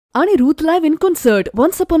Anirudh live in concert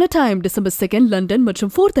Once Upon a Time December 2nd London மற்றும்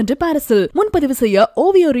 4th and Parisல் முன்பதிவு செய்ய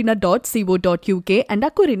oviorina.co.uk and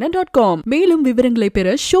aquarina.com மேலும் விவரங்களை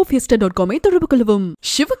பெற showfiesta.com ஐ தொடர்பு கொள்ளவும்.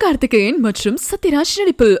 சிவகார்த்திகேயன் மற்றும் சத்யராஜ்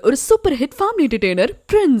நடிப்பில் ஒரு super hit family entertainer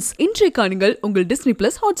Prince இன்றைய காணுங்கள் உங்கள் Disney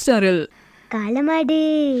Plus Hotstarல். காலமாடு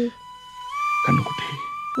கண்ணுக்குட்டி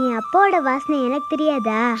நீ அப்போட வாசனை எனக்கு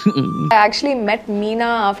தெரியாதா? I actually met Meena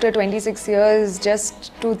after 26 years just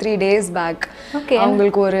 2-3 days back. Okay.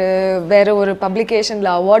 அவங்களுக்கு ஒரு வேற ஒரு பப்ளிகேஷன்ல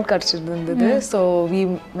award கிடைச்சிருந்தது. So we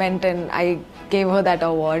went and I gave her that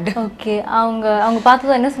award. Okay. அவங்க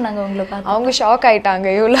பார்த்தது என்ன சொன்னாங்க உங்களை பார்த்து? அவங்க ஷாக் ஆயிட்டாங்க.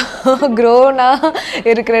 இவ்வளவு க்ரோனா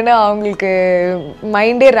இருக்குறேன்னு அவங்களுக்கு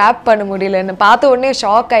மைண்டே ராப் பண்ண முடியல. என்ன பார்த்த உடனே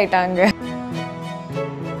ஷாக் ஆயிட்டாங்க.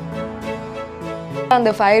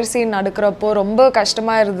 அந்த ஃபயர் சீன் நடக்கிறப்போ ரொம்ப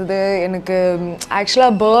கஷ்டமா இருந்தது எனக்கு.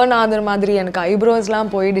 ஆக்சுவலாக பேர்ன் ஆகிற மாதிரி எனக்கு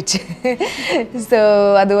ஐப்ரோஸ்லாம் போயிடுச்சு. ஸோ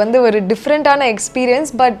அது வந்து ஒரு டிஃப்ரெண்ட்டான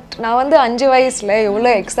எக்ஸ்பீரியன்ஸ். பட் நான் வந்து 5 வயசில்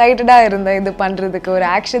எவ்வளோ எக்ஸைட்டடாக இருந்தேன் இது பண்ணுறதுக்கு. ஒரு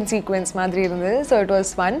ஆக்ஷன் சீக்வென்ஸ் மாதிரி இருந்தது. So it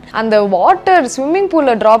was fun. அந்த வாட்டர் ஸ்விம்மிங்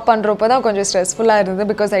பூலில் ட்ராப் பண்ணுறப்போ தான் கொஞ்சம் ஸ்ட்ரெஸ்ஃபுல்லாக இருந்தது.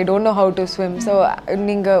 Because I don't know how to swim. So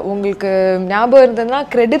உங்களுக்கு ஞாபகம் இருந்ததுன்னா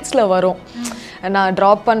கிரெடிட்ஸில் வரும். நான்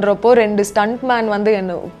ட்ராப் பண்ணுறப்போ 2 ஸ்டண்ட் மேன் வந்து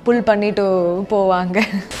என்னை புல் பண்ணிட்டு போவாங்க.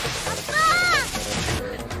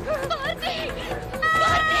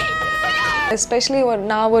 எஸ்பெஷலி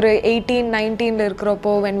நான் ஒரு 18-19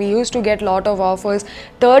 இருக்கிறப்போ when we used to get lot of offers,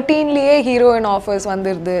 13லயே heroine offers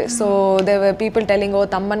வந்துடுது. So there were people telling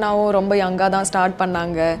தம்மன்னாவும் ரொம்ப யங்காக தான் ஸ்டார்ட்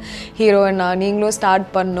பண்ணாங்க ஹீரோயினா, நீங்களும் ஸ்டார்ட்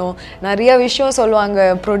பண்ணோம். நிறைய விஷயம் சொல்லுவாங்க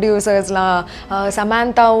ப்ரொடியூசர்ஸ்லாம்.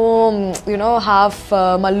 சமந்தாவும் யூனோ ஹாஃப்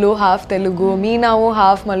மல்லு ஹாஃப் தெலுங்கு, மீனாவும்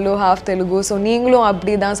ஹாஃப் மல்லு ஹாஃப் தெலுங்கு. ஸோ நீங்களும்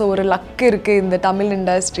அப்படி தான். ஸோ ஒரு லக் இருக்குது இந்த தமிழ்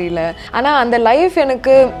இண்டஸ்ட்ரியில். ஆனால் அந்த லைஃப்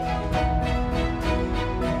எனக்கு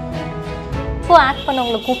ஆக்ட் பண்ண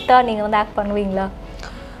உங்களை கூப்பிட்டா நீங்கள் வந்து ஆக்ட் பண்ணுவீங்களா?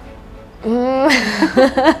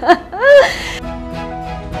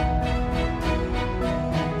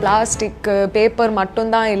 பிளாஸ்டிக் பேப்பர்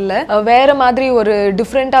மட்டும்தான் இல்லை, வேறு மாதிரி ஒரு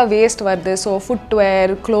டிஃப்ரெண்ட்டாக வேஸ்ட் வருது. So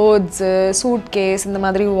footwear, clothes, suit case, இந்த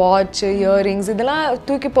மாதிரி வாட்ச், இயரிங்ஸ் இதெல்லாம்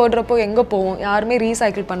தூக்கி போடுறப்போ எங்கே போவோம்? யாருமே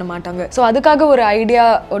ரீசைக்கிள் பண்ண மாட்டாங்க. ஸோ அதுக்காக ஒரு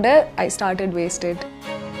ஐடியாவோட ஐ ஸ்டார்டட் வேஸ்டட்.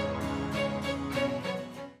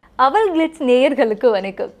 AvalGlitz நேயர்களுக்கு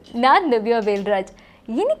வணக்கம். நான் நவ்யா வேல்ராஜ்.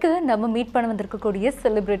 இன்னைக்கு நம்ம மீட் பண்ண வந்திருக்கக்கூடிய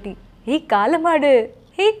செலிப்ரிட்டி காலமாடு,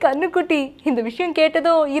 கண்ணுக்குட்டி. இந்த விஷயம்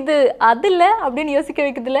கேட்டதும் இது அதில் அப்படின்னு யோசிக்க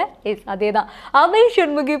வைக்கிறதுல அதே தான். அவ்வை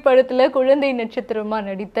ஷண்முகி படத்தில் குழந்தை நட்சத்திரமாக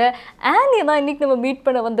நடித்த ஆனியை தான் இன்றைக்கி நம்ம மீட்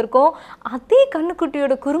பண்ண வந்திருக்கோம். அதே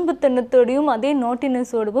கண்ணுக்குட்டியோட குறும்புத்தனத்தோடையும் அதே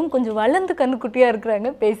நாட்டினஸோடவும் கொஞ்சம் வளர்ந்து கண்ணுக்குட்டியாக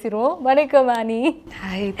இருக்கிறாங்க. பேசிடுவோம். வணக்கம் ஆனி.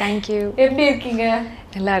 Hi, thank you. எப்படி இருக்கீங்க?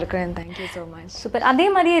 நல்லா இருக்கிறேன், தேங்க்யூ ஸோ மச். சூப்பர். அதே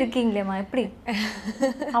மாதிரியே இருக்கீங்களேம்மா? எப்படி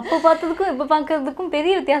அப்போ பார்த்ததுக்கும் இப்போ பார்க்கறதுக்கும்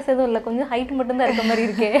பெரிய வித்தியாசம் எதுவும் இல்லை, கொஞ்சம் ஹைட் மட்டும்தான் இருக்க மாதிரி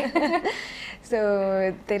இருக்கே. ஸோ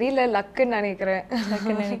தெரியல, லக்குன்னு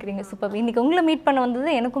நினைக்கிறீங்க. சூப்பர். இன்னைக்கு உங்களை மீட் பண்ண வந்தது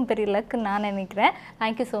எனக்கும் பெரிய லக்குன்னு நான் நினைக்கிறேன்.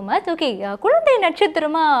 Thank you so much. ஓகே, குழந்தை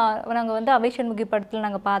நட்சத்திரமாக நாங்கள் வந்து அவ்வை ஷண்முகி படத்தில்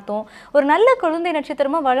நாங்கள் பார்த்தோம். ஒரு நல்ல குழந்தை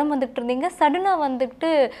நட்சத்திரமாக வளம் வந்துட்டு இருந்தீங்க. சடனாக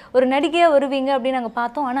வந்துட்டு ஒரு நடிகையாக வருவீங்க அப்படின்னு நாங்கள்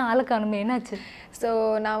பார்த்தோம். ஆனால் ஆளுக்கானுமே என்னாச்சு? ஸோ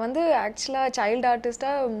நான் வந்து ஆக்சுவலாக சைல்டு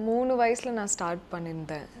ஆர்டிஸ்ட்டாக 3 வயசில் நான் ஸ்டார்ட்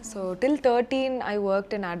பண்ணியிருந்தேன். So till 13 I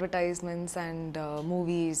worked in advertisements and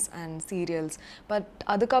movies and serials. But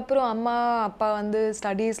அதுக்கப்புறம் அம்மா அப்பா வந்து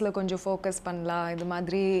ஸ்டடீஸில் கொஞ்சம் ஃபோக்கஸ் பண்ணலாம், இது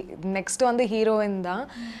மாதிரி நெக்ஸ்ட் வந்து ஹீரோயின் தான்.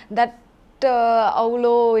 தட்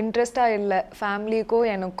அவ்வளோ இன்ட்ரெஸ்டாக இல்லை ஃபேமிலிக்கும்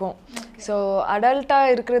எனக்கும். ஸோ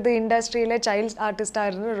அடல்ட்டாக இருக்கிறது இண்டஸ்ட்ரியில் சைல்ட் ஆர்டிஸ்டாக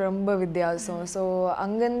இருந்து ரொம்ப வித்தியாசம். ஸோ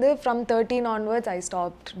அங்கேருந்து from 13 onwards I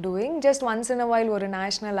stopped doing. Just once in a while ஒரு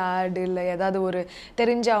நேஷ்னல் ஆட் இல்லை ஏதாவது ஒரு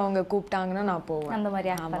தெரிஞ்ச அவங்க கூப்பிட்டாங்கன்னா நான் போவேன். அந்த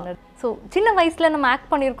மாதிரி ஆக்ட் பண்ணுறது. ஸோ சின்ன வயசில் நம்ம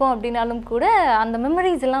ஆக்ட் பண்ணியிருக்கோம் அப்படின்னாலும் கூட அந்த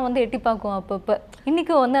மெமரிஸ் எல்லாம் வந்து எட்டி பார்க்கும் அப்பப்போ.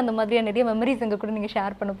 இன்றைக்கும் வந்து அந்த மாதிரியான நிறைய மெமரிஸ் எங்கள் கூட நீங்கள்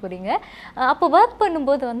ஷேர் பண்ண போகிறீங்க. அப்போ ஒர்க்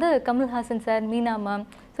பண்ணும்போது வந்து Kamal Haasan sir, Meena ma'am,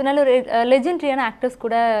 so நல்ல ஒரு லெஜெண்டரியான ஆக்டர்ஸ்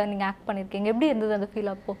கூட நீங்கள் ஆக்ட் பண்ணியிருக்கீங்க. எப்படி இருந்தது அந்த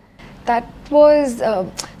ஃபீல் அப்போ? தட் வாஸ்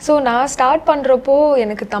ஸோ நான் ஸ்டார்ட் பண்ணுறப்போ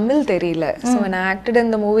எனக்கு தமிழ் தெரியல. ஸோ நான் ஆக்டட்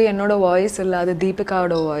இந்த மூவி என்னோட வாய்ஸ் இல்லை, அது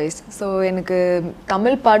தீபிகாவோட வாய்ஸ். ஸோ எனக்கு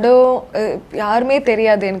தமிழ் படம் யாருமே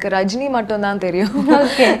தெரியாது, எனக்கு ரஜினி மட்டும்தான் தெரியும்.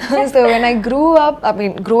 So when I grew up, I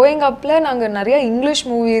mean growing upல நாங்கள் நிறைய இங்கிலீஷ்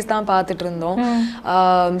மூவிஸ் தான் பார்த்துட்டு இருந்தோம்.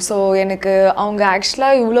 ஸோ எனக்கு அவங்க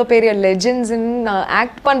ஆக்சுவலாக இவ்வளோ பெரிய லெஜெண்ட்ஸ்ன்னு நான்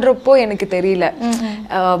ஆக்ட் பண்ணுறப்போ எனக்கு தெரியல.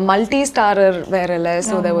 Multi starrer வேறல.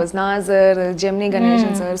 So there was Nassar, Gemini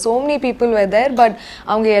Ganesan sir, so many people were there. But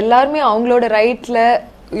அவங்க எல்லாருமே அவங்களோட ரைட்டில்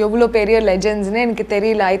எவ்வளோ பெரிய லெஜெண்ட்ஸ்னு எனக்கு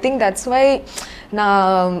தெரியல. I think that's why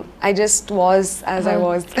I just was as I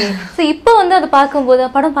was. So இப்போ வந்து அது பாக்கும்போது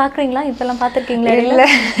படம் பாக்குறீங்களா இப்பலாம் பாத்துர்க்கீங்களா இல்ல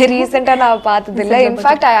ரீசன்ட்டா நான் பார்த்தது இல்ல. In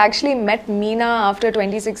fact I actually met Meena after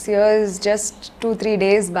 26 years just 2-3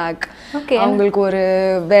 days back. அவங்களுக்கு ஒரு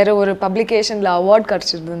வேற ஒரு பப்ளிகேஷன்ல award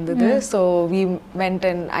கிடைச்சிருந்தது. So we went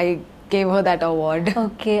and I gave her that award.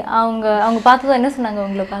 Okay, அவங்க பார்த்தது என்ன சொன்னாங்க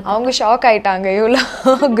உங்களை பார்த்து? அவங்க ஷாக் ஆயிட்டாங்க. இவ்ளோ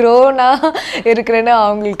க்ரோனா இருக்குறேன்னு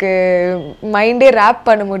அவங்களுக்கு மைண்டே ராப்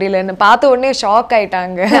பண்ண முடியல. என்ன பார்த்த உடனே ஷாக்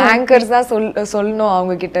ஆயிட்டாங்க. ஆங்கர்ஸ் தான் சொல்லணும்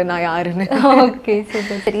அவங்க கிட்ட நான் யாருன்னு. Okay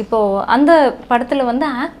super. சரி இப்போ அந்த படத்துல வந்து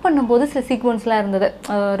ஆக்ட் பண்ணும்போது சில சீக்வென்ஸ்லாம் இருந்தது.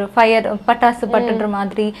 ஒரு ஃபயர் பட்டாசு பட்டுன்ற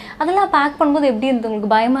மாதிரி. அதெல்லாம் அப்ப ஆக்ட் பண்ணும்போது எப்படி இருந்தது?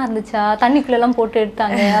 உங்களுக்கு பயமா இருந்துச்சா? தண்ணிக்குள்ள எல்லாம் போட்டு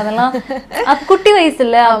எடுத்தாங்க. அதெல்லாம் குட்டி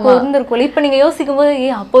வயசுல அப்போ இருந்திருக்கும். இப்போ நீங்க யோசிக்கும் போது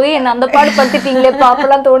அப்பவே என்ன அந்த பாடு பத்திட்டீங்களே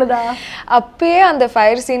பாப்பலாம் தோணுதா? அப்பயே அந்த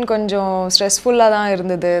ஃபயர் சீன் கொஞ்சம் ஸ்ட்ரெஸ்ஃபுல்லா தான்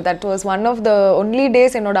இருந்தது. That was one of the only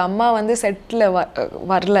days என்னோட அம்மா வந்து செட்டில்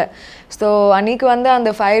வரல. ஸோ அன்றைக்கி வந்து அந்த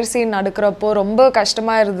ஃபயர் சீன் நடக்கிறப்போ ரொம்ப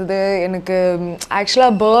கஷ்டமாக இருந்தது எனக்கு.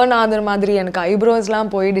 ஆக்சுவலாக பேர்ன் ஆகிற மாதிரி எனக்கு ஐப்ரோஸ்லாம்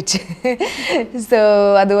போயிடுச்சு. ஸோ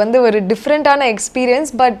அது வந்து ஒரு டிஃப்ரெண்ட்டான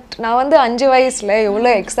எக்ஸ்பீரியன்ஸ். பட் நான் வந்து 5 வயசில்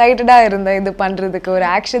எவ்வளோ எக்ஸைட்டடாக இருந்தேன் இது பண்ணுறதுக்கு. ஒரு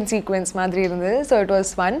ஆக்ஷன் சீக்வென்ஸ் மாதிரி இருந்தது. So it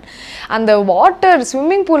was fun. அந்த வாட்டர்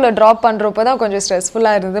ஸ்விம்மிங் பூலில் ட்ராப் பண்ணுறப்போ தான் கொஞ்சம்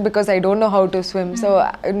ஸ்ட்ரெஸ்ஃபுல்லாக இருந்தது. Because I don't know how to swim. So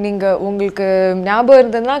உங்களுக்கு ஞாபகம்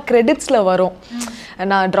இருந்ததுன்னா கிரெடிட்ஸில் வரும்.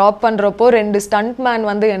 நான் ட்ராப் பண்ணுறப்போ 2 ஸ்டண்ட் மேன்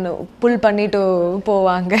வந்து என்ன புல் பண்ணிட்டு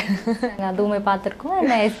போவாங்க. அதுவுமே பார்த்துருக்கோம்.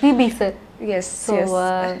 எஸ்பிபி சார் ஸோ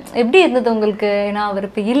எப்படி இருந்தது உங்களுக்கு? ஏன்னா அவர்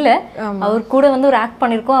இப்போ இல்லை, அவர் கூட வந்து ஒரு ஆக்ட்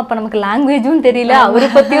பண்ணியிருக்கோம். அப்போ நமக்கு லாங்குவேஜும் தெரியல, அவரை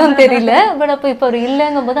பற்றியும் தெரியல. பட் அப்போ இப்போ அவர்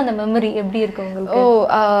இல்லைங்கும் போது அந்த மெமரி எப்படி இருக்கு உங்களுக்கு?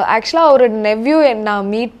 ஆக்சுவலாக அவரோட நெவ்யூ நான்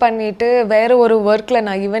மீட் பண்ணிட்டு வேற ஒரு ஒர்க்கில்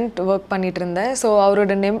நான் ஈவெண்ட் ஒர்க் பண்ணிட்டு இருந்தேன். ஸோ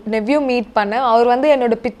அவரோட நெவ்யூ மீட் பண்ணேன். அவர் வந்து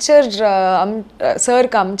என்னோட picture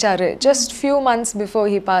சருக்கு அமிச்சாரு just few months before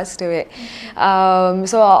he past away.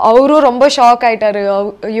 So அவரும் ரொம்ப ஷாக் ஆயிட்டாரு,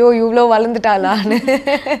 ஐயோ இவ்வளோ வளர்ந்துட்டாளான்னு.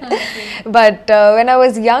 But when I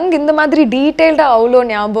was young, இந்த மாதிரி டீடைல்டாக அவ்வளோ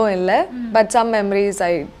ஞாபகம் இல்லை. But some memories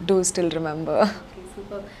I two still remember.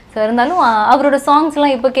 So இருந்தாலும் அவரோட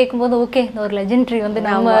சாங்ஸ்லாம் இப்போ கேட்கும்போது ஓகே ஒரு லெஜெண்டரி வந்து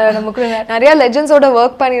நமக்கு நிறையா லெஜெண்ட்ஸோட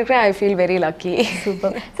ஒர்க் பண்ணியிருக்கேன். I feel very lucky.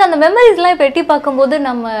 Super. So அந்த மெமரிஸ்லாம் இப்போ எட்டி பார்க்கும்போது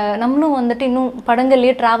நம்மளும் வந்துட்டு இன்னும்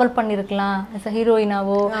படங்கள்லேயே ட்ராவல் பண்ணியிருக்கலாம். ஆஸ் அ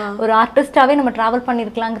ஹீரோயினாவோ ஒரு ஆர்டிஸ்டாகவே நம்ம ட்ராவல்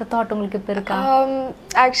பண்ணியிருக்கலாங்கிற தாட் உங்களுக்கு இப்போ இருக்கா?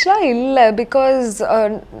 ஆக்சுவலாக இல்லை. பிகாஸ்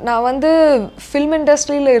நான் வந்து ஃபில்ம்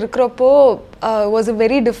இண்டஸ்ட்ரியில் இருக்கிறப்போ was a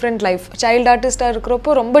very different life. Child artist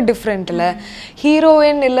இருக்கிறப்போ ரொம்ப டிஃப்ரெண்ட் இல்லை.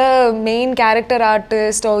 ஹீரோயின் இல்லை main character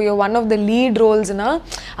artist or one of the lead ரோல்ஸ்னா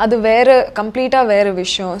அது வேறு கம்ப்ளீட்டாக வேறு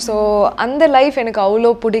விஷயம். ஸோ அந்த லைஃப் எனக்கு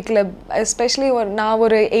அவ்வளோ பிடிக்கல. எஸ்பெஷலி நான்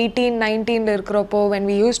ஒரு 18-19 இருக்கிறப்போ when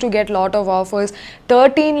we used to get lot of offers,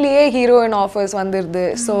 13லேயே heroine offers வந்துடுது.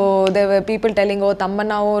 So there were people telling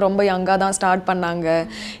தம்மனாவும் ரொம்ப யங்காக தான் ஸ்டார்ட் பண்ணாங்க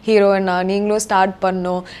ஹீரோயினா, நீங்களும் ஸ்டார்ட்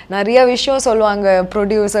பண்ணோம். நிறைய விஷயம் சொல்லுவாங்க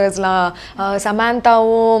ப்ரொடியூசர்ஸ்லாம்.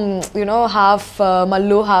 சமந்தாவும் யூனோ ஹாஃப்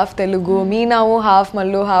மல்லு ஹாஃப் தெலுங்கு, மீனாவும் ஹாஃப்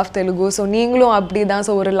மல்லு ஹாஃப் தெலுங்கு. ஸோ நீங்களும் அப்படி தான்.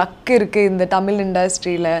 ஸோ ஒரு லக் இருக்குது இந்த தமிழ்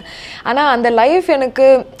இண்டஸ்ட்ரியில். ஆனால் அந்த லைஃப் எனக்கு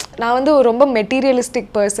நான் வந்து ரொம்ப மெட்டீரியலிஸ்டிக்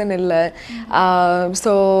பர்சன் இல்லை.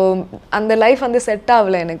 ஸோ அந்த லைஃப் வந்து செட்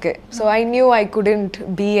ஆகலை எனக்கு. So I knew I couldn't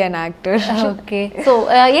be an actor. Okay. So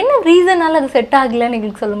என்ன ரீசனால அது செட் ஆகலைன்னு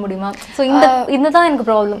எங்களுக்கு சொல்ல முடியுமா? ஸோ இதுதான் எனக்கு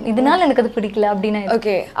ப்ராப்ளம், இதனால எனக்கு அது பிடிக்கல அப்படின்னா?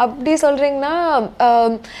 ஓகே, அப்படி சொல்கிறீங்கன்னா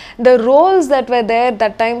the roles that were there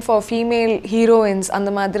that time for female heroines அந்த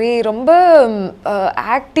மாதிரி ரொம்ப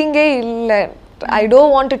ஆக்டிங்கே இல்லை. I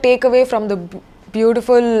don't want to take away from the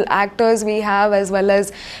beautiful actors we have as well as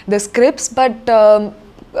the scripts, but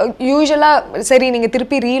யூஸ்வலாக சரி நீங்கள்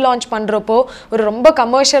திருப்பி ரீலான்ச் பண்ணுறப்போ ஒரு ரொம்ப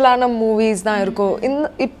கமர்ஷியலான மூவிஸ் தான் இருக்கும்.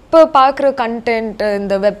 இப்போ பார்க்குற கண்டென்ட்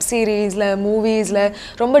இந்த வெப் சீரீஸில் மூவிஸில்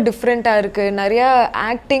ரொம்ப டிஃப்ரெண்ட்டாக இருக்குது. நிறையா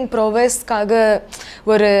ஆக்டிங் ப்ரொவெஸ்க்காக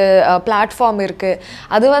ஒரு பிளாட்ஃபார்ம் இருக்குது.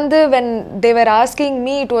 அது வந்து when Thevar asking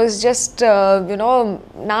me it was just you know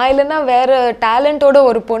நான் இல்லைன்னா வேறு டேலண்ட்டோட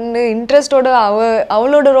ஒரு பொண்ணு இன்ட்ரெஸ்டோட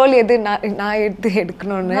அவளோட ரோல் எது நான்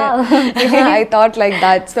எடுக்கணும்னு I thought like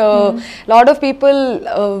that. So lot of people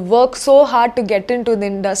work so hard to get into the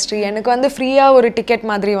industry. எனக்கு வந்து ஃப்ரீயாக ஒரு டிக்கெட்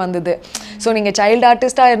மாதிரி வந்தது. ஸோ நீங்கள் சைல்டு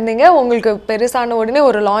ஆர்டிஸ்டாக இருந்தீங்க, உங்களுக்கு பெருசான உடனே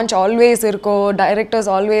ஒரு லான்ச் ஆல்வேஸ் இருக்கும், டைரக்டர்ஸ்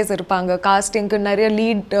ஆல்வேஸ் இருப்பாங்க, காஸ்டிங்க்கு நிறைய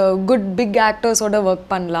லீட் குட் பிக் ஆக்டர்ஸோட ஒர்க்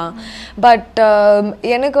பண்ணலாம். பட்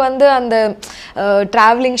எனக்கு வந்து அந்த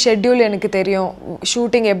ட்ராவலிங் ஷெட்யூல் எனக்கு தெரியும்,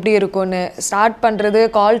 ஷூட்டிங் எப்படி இருக்கும்னு. ஸ்டார்ட் பண்ணுறது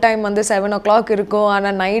கால் டைம் வந்து 7 o'clock இருக்கும்,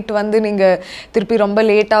 ஆனால் நைட் வந்து நீங்கள் திருப்பி ரொம்ப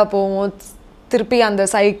லேட்டாக போவோம், திருப்பி அந்த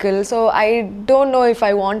cycle. So I don't know if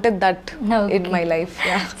I wanted that in my life.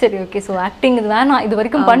 சரி, ஓகே. ஸோ ஆக்டிங் இது வேணாம், இது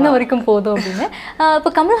வரைக்கும் பண்ண வரைக்கும் போதும் அப்படின்னு.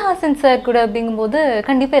 இப்போ கமல்ஹாசன் சார் கூட அப்படிங்கும்போது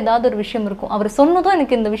கண்டிப்பாக ஏதாவது ஒரு விஷயம் இருக்கும், அவர் சொன்னதும்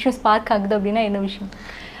எனக்கு இந்த விஷயம் ஸ்பார்க் ஆகுது அப்படின்னா என்ன விஷயம்?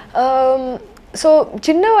 ஸோ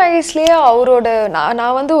சின்ன வயசுலேயே அவரோட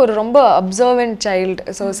நான் வந்து ஒரு ரொம்ப அப்சர்வன்ட் சைல்டு.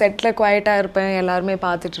 ஸோ செட்டில் குவைட்டாக இருப்பேன், எல்லாருமே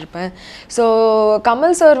பார்த்துட்ருப்பேன். ஸோ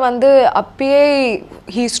கமல் சார் வந்து அப்பயே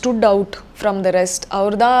he stood out from the rest.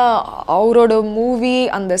 அவர் தான் அவரோட மூவி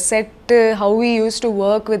அந்த set, how he use to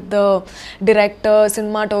work with the director,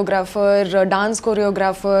 cinematographer, dance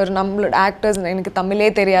choreographer, நம்மளோட ஆக்டர்ஸ். எனக்கு தமிழே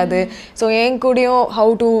தெரியாது. ஸோ என் கூடயும்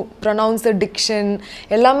how to pronounce the diction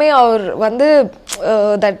எல்லாமே அவர் வந்து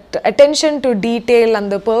தட் அட்டென்ஷன் டு டீட்டெயில்,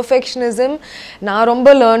 அந்த பெர்ஃபெக்ஷனிசம் நான் ரொம்ப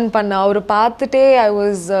லேர்ன் பண்ணேன். அவர் பார்த்துட்டே ஐ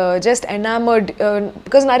வாஸ் ஜஸ்ட் எனாமர்ட்.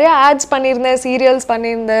 பிகாஸ் நிறைய ஆட்ஸ் பண்ணியிருந்தேன், சீரியல்ஸ்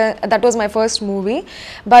பண்ணியிருந்தேன். That was my first movie.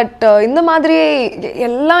 But இந்த மாதிரி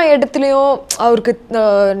எல்லா இடத்துலையும் அவருக்கு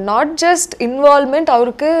நாட் ஜஸ்ட் இன்வால்வ்மெண்ட்,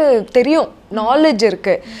 அவருக்கு தெரியும், knowledge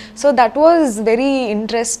இருக்கு. So that was very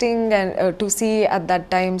interesting and to see at that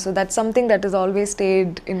time. So that's something that has always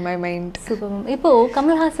stayed in my mind. Super. இப்போ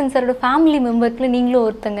கமல்ஹாசன் சாரோட ஃபேமிலி மெம்பர்ஸ்ல நீங்களும்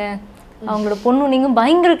ஒருத்தங்க, அவங்களோட பொண்ணு நீங்கள்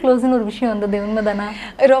பயங்கர க்ளோஸ்னு ஒரு விஷயம் வந்தது, உண்மைதானா?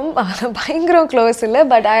 ரொம்ப பயங்கரம் க்ளோஸ் இல்லை,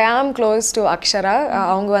 பட் ஐ ஆம் க்ளோஸ் டு அக்ஷரா.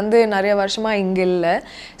 அவங்க வந்து நிறைய வருஷமாக இங்கே இல்லை.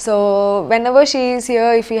 So whenever she is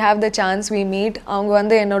here, if we have the chance we meet. அவங்க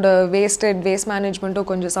வந்து என்னோட வேஸ்ட் மேனேஜ்மெண்ட்டும்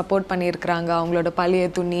கொஞ்சம் சப்போர்ட் பண்ணியிருக்கிறாங்க. அவங்களோட பழைய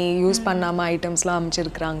துணி யூஸ் பண்ணாமல் ஐட்டம்ஸ்லாம்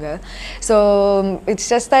அமைச்சிருக்கிறாங்க. ஸோ இட்ஸ்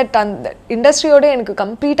ஜஸ்ட் தட் அந்த இண்டஸ்ட்ரியோட எனக்கு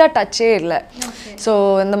கம்ப்ளீட்டாக டச்சே இல்லை. ஸோ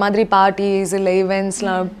இந்த மாதிரி பார்ட்டிஸ் இல்லை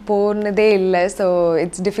ஈவெண்ட்ஸ்லாம் போனதே இல்லை. So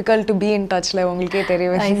it's difficult to be in டச்ல, உங்களுக்கே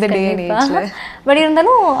தெரியும் இந்த டே அண்ட் ஏஜ்ல. பட்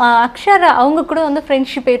இருந்தாலும் அக்ஷரா அவங்க கூட வந்து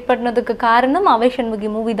ஃப்ரெண்ட்ஷிப் ஏற்படுறதுக்கு காரணம் அவை சண்முகி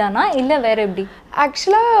மூவி தானா, இல்லை வேற எப்படி?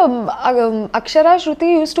 ஆக்சுவலாக அக்ஷரா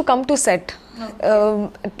ஸ்ருதி use to come to set.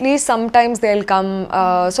 At least sometimes they'll come.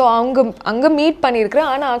 So அங்கே மீட் பண்ணியிருக்கிறேன்.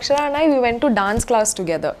 ஆனால் Akshara and I we went to dance class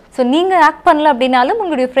together. So நீங்கள் ஆக்ட் பண்ணல அப்படின்னாலும்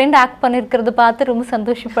உங்களுடைய ஃப்ரெண்ட் ஆக்ட் பண்ணியிருக்கிறத பார்த்து ரொம்ப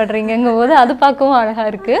சந்தோஷப்படுறீங்கும் போது அது பார்க்கவும்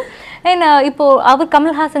அழகாக இருக்குது. ஏன்னா இப்போது அவர்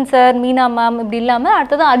கமல்ஹாசன் சார், மீனா மேம் இப்படி இல்லாமல்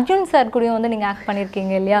அடுத்தது அர்ஜுன் சார் கூடயும் வந்து நீங்கள் ஆக்ட்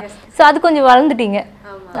பண்ணியிருக்கீங்க இல்லையா? ஸோ அது கொஞ்சம் வளர்ந்துட்டீங்க.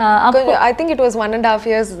 I think it was 1.5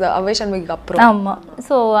 years Avvai சண்முகிக்கு அப்புறம். ஆமாம்.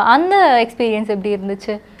 ஸோ அந்த எக்ஸ்பீரியன்ஸ் எப்படி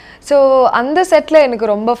இருந்துச்சு? ஸோ அந்த செட்டில் எனக்கு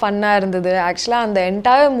ரொம்ப ஃபன்னாக இருந்தது. ஆக்சுவலாக அந்த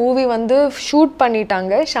என்டையர் மூவி வந்து ஷூட்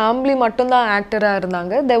பண்ணிட்டாங்க, ஷாம்லி மட்டும்தான் ஆக்டராக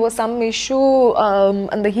இருந்தாங்க. There was some issue.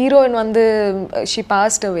 அந்த ஹீரோயின் வந்து ஷி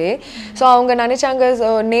பாஸ்ட் அவே. ஸோ அவங்க நினச்சாங்க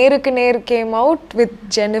நேருக்கு நேர் came out with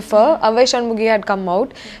Jennifer, Avvai Shanmughi had come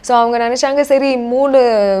out. So அவங்க நினச்சாங்க சரி 3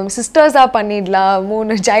 சிஸ்டர்ஸாக பண்ணிடலாம்,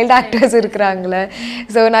 3 சைல்டு ஆக்டர்ஸ் இருக்கிறாங்களே.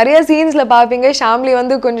 ஸோ நிறைய சீன்ஸில் பார்ப்பீங்க ஷாம்லி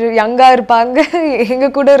வந்து கொஞ்சம் யங்காக இருப்பாங்க,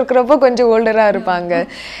 எங்கள் கூட இருக்கிறப்போ கொஞ்சம் ஓல்டராக இருப்பாங்க.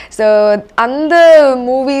 ஸோ அந்த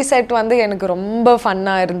மூவி செட் வந்து எனக்கு ரொம்ப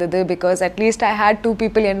ஃபன்னாக இருந்தது. Because at least I had 2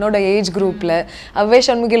 people என்னோட ஏஜ் குரூப்பில். அவ்வை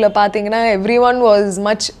சண்முகியில் பார்த்தீங்கன்னா every one was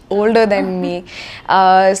much older than me.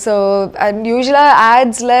 So and யூஸ்வலாக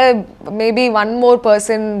ஆட்ஸில் maybe 1 more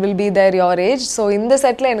person will be there your age. So இந்த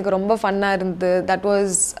செட்டில் எனக்கு ரொம்ப ஃபன்னாக இருந்தது. That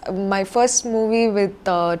was my first movie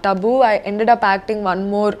with டபு. I ended up acting 1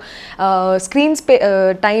 more screen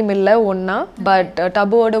time இல்லை ஒன்றா. But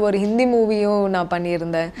டபுவோட ஒரு ஹிந்தி மூவியும் நான்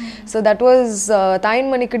பண்ணியிருந்தேன். So that was Thain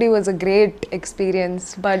Manikadi was a great experience,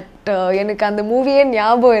 but எனக்கு அந்த மூவியே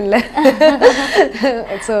ஞாபகம் இல்லை.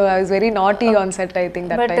 So I was very naughty on set, I think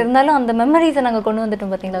that time. But இருந்தாலும் அந்த மெமரிஸை நாங்கள் கொண்டு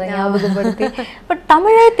வந்துட்டோம் பார்த்தீங்களா, அதை ஞாபகப்படுத்தி. பட்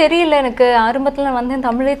தமிழே தெரியல எனக்கு, ஆரம்பத்தில் நான் வந்தேன்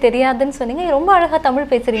தமிழே தெரியாதுன்னு சொன்னீங்க. ரொம்ப அழகாக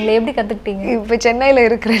தமிழ் பேசுறீங்களே, எப்படி கற்றுக்கிட்டீங்க? இப்போ சென்னையில்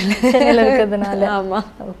இருக்கிறேன், சென்னையில் இருக்கிறதுனால. ஆமாம்.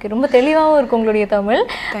 ஓகே, ரொம்ப தெளிவாகவும் இருக்கும் உங்களுடைய தமிழ்.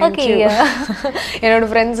 ஓகே, என்னோட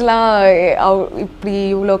ஃப்ரெண்ட்ஸ்லாம் இப்படி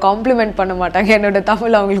இவ்வளோ காம்ப்ளிமெண்ட் பண்ண மாட்டாங்க. என்னோட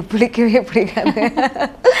தமிழ் அவங்களுக்கு பிடிக்கவே பிடிக்காது.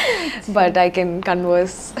 But I can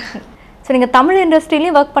converse. So நீங்கள் தமிழ்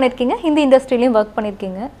இண்டஸ்ட்ரியிலையும் ஒர்க் பண்ணியிருக்கீங்க, ஹிந்தி இண்டஸ்ட்ரியிலையும் ஒர்க்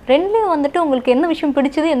பண்ணியிருக்கீங்க. ரெண்டுலேயும் வந்துட்டு உங்களுக்கு என்ன விஷயம்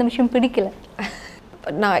பிடிச்சது, எந்த விஷயம் பிடிக்கல?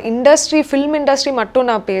 நான் ஃபில்ம் இண்டஸ்ட்ரி மட்டும்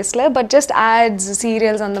நான் பேசல. பட் ஜஸ்ட் ஆட்ஸ்,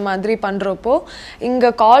 சீரியல்ஸ் அந்த மாதிரி பண்ணுறப்போ இங்கே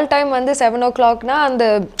கால் டைம் வந்து 7 o'clockனா அந்த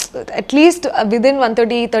அட்லீஸ்ட் வித்தின்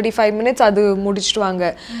 1:30-35 minutes அது முடிச்சுடுவாங்க.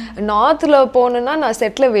 நார்த்தில் போகணுன்னா நான்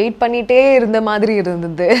செட்டில் வெயிட் பண்ணிகிட்டே இருந்த மாதிரி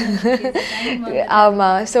இருந்தது.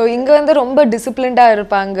 ஆமாம். ஸோ இங்கே வந்து ரொம்ப டிசிப்ளின்டாக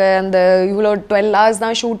இருப்பாங்க. அந்த இவ்வளோ 12 hours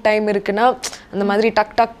தான் ஷூட் டைம் இருக்குன்னா அந்த மாதிரி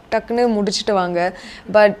டக்குன்னு முடிச்சுட்டு வாங்க.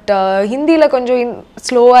 பட் ஹிந்தியில் கொஞ்சம்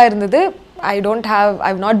ஸ்லோவாக இருந்தது.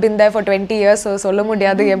 I've not been there for 20 years, so சொல்ல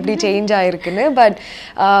முடியாது எப்படி சேஞ்ச் ஆயிருக்குன்னு. But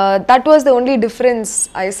that was the only difference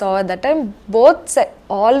I saw at that time.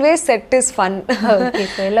 Always set is fun. Okay,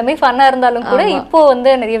 so எல்லாமே ஃபன்னாக இருந்தாலும் கூட இப்போ வந்து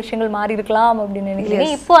நிறைய விஷயங்கள் மாறி இருக்கலாம் அப்படின்னு நினைக்கிறீங்க.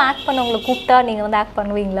 இப்போ ஆக்ட் பண்ண உங்களை கூப்பிட்டா நீங்கள் வந்து ஆக்ட்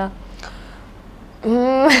பண்ணுவீங்களா?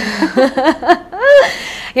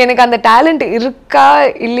 எனக்கு அந்த டேலண்ட் இருக்கா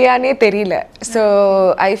இல்லையானே தெரியல. ஸோ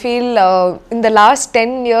ஐ ஃபீல் இந்த லாஸ்ட்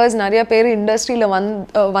 10 years நிறைய பேர் இண்டஸ்ட்ரியில்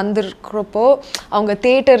வந்திருக்கிறப்போ அவங்க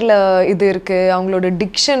தேட்டரில் இது இருக்குது, அவங்களோட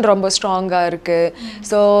டிக்ஷன் ரொம்ப ஸ்ட்ராங்காக இருக்குது.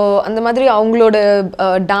 ஸோ அந்த மாதிரி அவங்களோட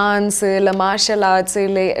டான்ஸு இல்லை மார்ஷல் ஆர்ட்ஸு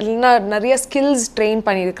இல்லைன்னா நிறைய ஸ்கில்ஸ் ட்ரெயின்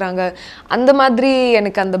பண்ணியிருக்கிறாங்க. அந்த மாதிரி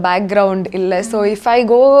எனக்கு அந்த பேக்ரவுண்ட் இல்லை. So if I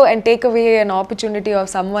go and take away an opportunity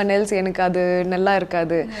of someone else எனக்கு அது நல்லா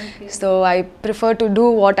இருக்காது. So I prefer to two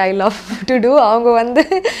what I love to two. அவங்க வந்து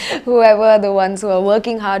whoever the ones who are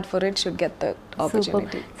working hard for it should get the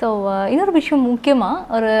opportunity. So இன்னொரு விஷயம்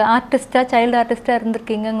முக்கியமாக ஒரு ஆர்டிஸ்டாக சைல்டு ஆர்டிஸ்டாக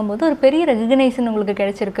இருந்திருக்கீங்கும் போது ஒரு பெரிய ரெகக்னைசேஷன் உங்களுக்கு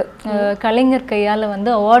கிடைச்சிருக்கு. கலைஞர் கையால்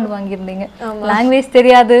வந்து அவார்டு வாங்கியிருந்தீங்க. லாங்குவேஜ்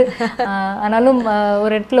தெரியாது, ஆனாலும்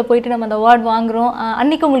ஒரு இடத்துல போயிட்டு நம்ம அந்த அவார்டு வாங்குகிறோம்.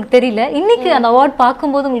 அன்றைக்கி உங்களுக்கு தெரியல, இன்றைக்கி அந்த அவார்டு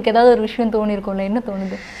பார்க்கும்போது உங்களுக்கு ஏதாவது ஒரு விஷயம் தோணியிருக்கும்ல, என்ன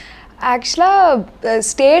தோணுது? ஆக்சுவலாக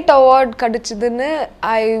ஸ்டேட் அவார்ட் கிடச்சிதுன்னு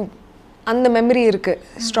அந்த மெமரி இருக்குது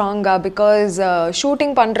ஸ்ட்ராங்காக. பிகாஸ்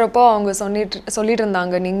ஷூட்டிங் பண்ணுறப்போ அவங்க சொல்லிட்டு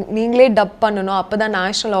இருந்தாங்க நீங்களே டப் பண்ணணும், அப்போ தான்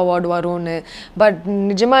நேஷ்னல் அவார்டு வரும்னு. பட்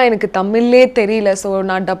நிஜமாக எனக்கு தமிழ்லே தெரியல. ஸோ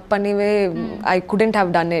நான் dub பண்ணிவே I couldn't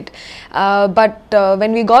have done it. But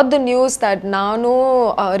when we got the news that நானும்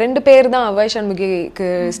 2 பேர் தான் Avvai சண்முகிக்கு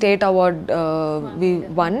state award we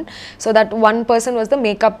one. So that one person was the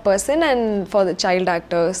makeup person and for the child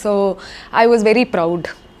actor. So I was very proud.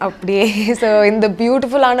 அப்படியே. So இந்த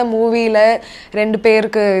பியூட்டிஃபுல்லான மூவியில் 2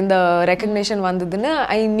 பேருக்கு இந்த recognition வந்ததுன்னு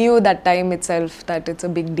I knew that time it self that it's a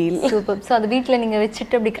big deal. Super. So அது வீட்டில் நீங்கள்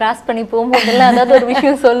வச்சுட்டு அப்படி கிராஸ் பண்ணி போகும்போதெல்லாம் அதாவது ஒரு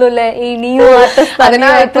விஷயம் சொல்லல, நீயும்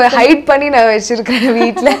அதனால் இப்போ ஹைட் பண்ணி நான் வச்சுருக்கேன்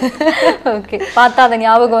வீட்டில். ஓகே, பார்த்தா அதை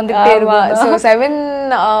ஞாபகம் வந்துகிட்டே இருக்கும். So 7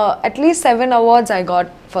 at least 7 awards I got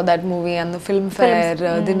for that movie and the Filmfare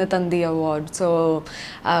Dinatandi Award. So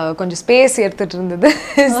கொஞ்சம் ஸ்பேஸ் எடுத்துட்டு இருந்தது.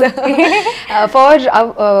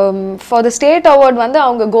 For the state award வந்து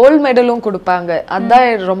அவங்க கோல்டு மெடலும் கொடுப்பாங்க. அதான்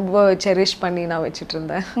ரொம்ப செரிஷ் பண்ணி நான் வச்சுட்டு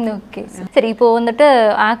இருந்தேன். ஓகே, சரி. இப்போ வந்துட்டு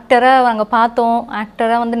ஆக்டராக நாங்கள் பார்த்தோம்,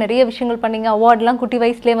 ஆக்டராக வந்து நிறைய விஷயங்கள் பண்ணீங்க. அவார்ட்லாம் குட்டி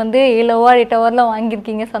வயசுலேயே வந்து 7 award 8 awardலாம்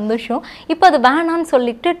வாங்கியிருக்கீங்க, சந்தோஷம். இப்போ அது வேணான்னு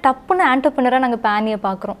சொல்லிட்டு டப்புன்னு ஆண்டர்ப்ரனராக நாங்கள் பேனியை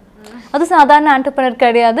பார்க்குறோம். அது சாதாரண ஆண்டர்ப்ரனர்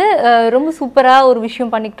கிடையாது, ரொம்ப சூப்பராக ஒரு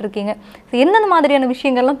விஷயம் பண்ணிகிட்டு இருக்கீங்க. என்னென்ன மாதிரியான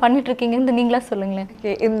விஷயங்கள்லாம் பண்ணிட்டு இருக்கீங்கன்னு நீங்களா சொல்லுங்களேன்.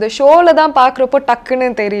 இந்த ஷோவில் தான் பார்க்குறப்போ டக்குன்னு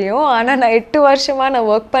தெரியும், ஆனால் நான் 8 வருஷமாக நான்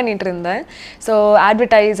ஒர்க் பண்ணிட்டு இருந்தேன். ஸோ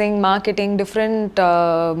அட்வர்டைசிங், மார்க்கெட்டிங், டிஃப்ரெண்ட்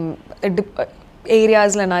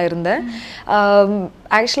ஏரியாஸில் நான் இருந்தேன்.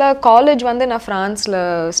 ஆக்சுவலாக காலேஜ் வந்து நான் ஃப்ரான்ஸில்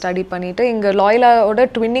ஸ்டடி பண்ணிவிட்டு இங்கே லாய்லாவோட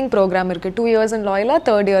ட்வின்னிங் ப்ரோக்ராம் இருக்குது. 2 years in லாய்லா,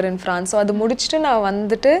 3rd year in France. So அது முடிச்சுட்டு நான்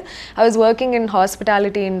வந்துட்டு I was working in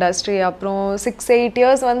hospitality industry. அப்புறம் 6-8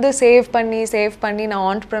 years வந்து சேவ் பண்ணி நான்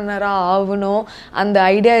ஆண்டர்ப்ரனராக ஆகணும் அந்த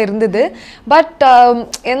ஐடியா இருந்தது. பட்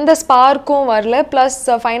எந்த ஸ்பார்க்கும் வரல. ப்ளஸ்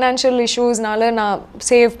ஃபைனான்ஷியல் இஷ்யூஸ்னால நான்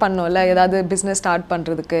சேவ் பண்ணோம்ல ஏதாவது பிஸ்னஸ் ஸ்டார்ட்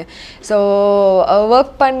பண்ணுறதுக்கு. ஸோ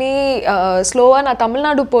ஒர்க் பண்ணி ஸ்லோவாக நான்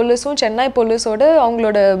தமிழ்நாடு போலீஸும் சென்னை போலீஸோடு அவங்களோட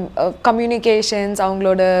கம்யூனிகேஷன்ஸ்,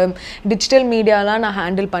 அவங்களோட டிஜிட்டல் மீடியாலாம் நான்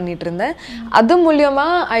ஹேண்டில் பண்ணிட்டு இருந்தேன். அது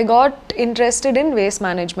மூலியமாக I got interested in waste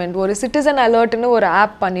management. ஒரு சிட்டிசன் அலர்ட்னு ஒரு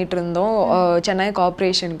ஆப் பண்ணிட்டு இருந்தோம் சென்னை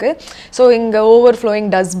கார்பரேஷனுக்கு. ஸோ இங்கே ஓவர் ஃப்ளோயிங்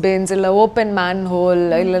டஸ்ட்பின்ஸ் இல்லை ஓப்பன் மேன் ஹோல்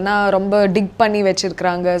இல்லைன்னா ரொம்ப டிக் பண்ணி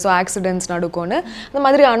வச்சுருக்குறாங்க, ஸோ ஆக்சிடென்ட்ஸ் நடக்கும்னு அந்த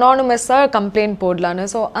மாதிரி அனானிமஸாக கம்ப்ளைண்ட் போடலான்னு.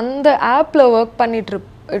 ஸோ அந்த ஆப்பில் ஒர்க் பண்ணிட்டு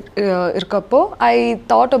இருக்கப்போ I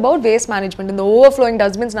thought about waste management. இந்த ஓவர்ஃப்ளோயிங்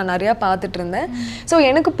டஸ்ட்பின்ஸ் நான் நிறையா பார்த்துட்டு இருந்தேன். ஸோ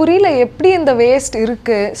எனக்கு புரியல எப்படி இந்த வேஸ்ட்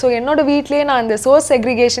இருக்குது. ஸோ என்னோட வீட்லேயே நான் இந்த சோர்ஸ்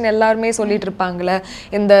செக்ரிகேஷன் எல்லாருமே சொல்லிட்டு இருப்பாங்களே,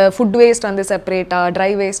 இந்த ஃபுட் வேஸ்ட் வந்து செப்பரேட்டாக, ட்ரை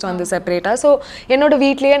வேஸ்ட் வந்து செப்பரேட்டாக. ஸோ என்னோட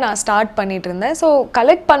வீட்லேயே நான் ஸ்டார்ட் பண்ணிட்டு இருந்தேன். ஸோ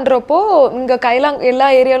கலெக்ட் பண்ணுறப்போ இங்கே எல்லா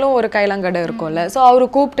ஏரியாலும் ஒரு கைலாங்கடை இருக்கும்ல. ஸோ அவர்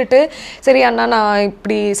கூப்பிட்டுட்டு சரி அண்ணா நான்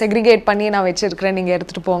இப்படி செக்ரிகேட் பண்ணி நான் வச்சுருக்கிறேன், நீங்கள்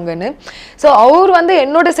எடுத்துகிட்டு போங்கன்னு. ஸோ அவர் வந்து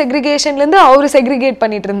என்னோட செக்ரிகேஷன்லேருந்து அவர் செக்ரிகேட்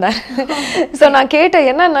பண்ணி இருந்தார். ஸோ நான் கேட்டேன்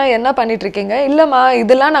என்னன்னா என்ன பண்ணிட்டு இருக்கீங்க? இல்லைம்மா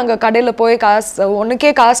இதெல்லாம் நாங்கள் கடையில் போய்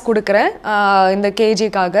ஒன்றுக்கே காசு கொடுக்குறேன் இந்த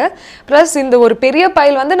கேஜிக்காக, ப்ளஸ் இந்த ஒரு பெரிய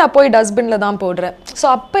பைல் வந்து நான் போய் டஸ்ட்பினில் தான் போடுறேன். ஸோ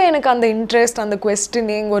அப்போ எனக்கு அந்த இன்ட்ரெஸ்ட், அந்த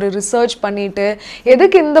குவெஸ்டினிங், ஒரு ரிசர்ச் பண்ணிட்டு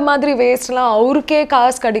எதுக்கு இந்த மாதிரி வேஸ்ட்லாம் அவருக்கே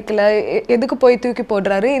காசு கிடைக்கல, எதுக்கு போய் தூக்கி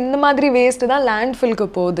போடுறாரு, இந்த மாதிரி வேஸ்ட்டு தான் லேண்ட்ஃபில்க்கு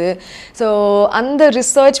போகுது. ஸோ அந்த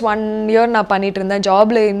ரிசர்ச் 1 year நான் பண்ணிட்டு இருந்தேன்,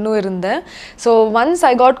 ஜாபில் இன்னும் இருந்தேன். So once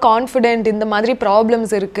I got confident இந்த மாதிரி ப்ராப்ளம்ஸ்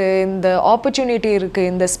இருக்குது, இந்த ஆப்பர்ச்சுனிட்டி இருக்குது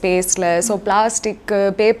இந்த ஸ்பேஸில். ஸோ பிளாஸ்டிக்,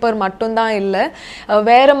 பேப்பர் மட்டும்தான் இல்லை,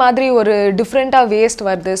 வேறு மாதிரி ஒரு டிஃப்ரெண்ட்டாக வேஸ்ட்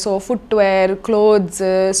வருது. So footwear,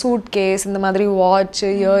 clothes, suit case, இந்த மாதிரி வாட்ச்,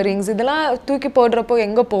 இயரிங்ஸ் இதெல்லாம் தூக்கி போடுறப்போ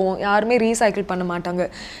எங்கே போவோம், யாருமே ரீசைக்கிள் பண்ண மாட்டாங்க.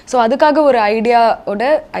 ஸோ அதுக்காக ஒரு ஐடியாவோட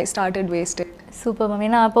I started waste. Super ma'am.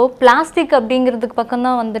 ஏன்னா இப்போ பிளாஸ்டிக் அப்படிங்கிறதுக்கு பக்கம்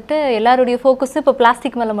தான் வந்துட்டு எல்லாருடைய ஃபோக்கஸ் இப்போ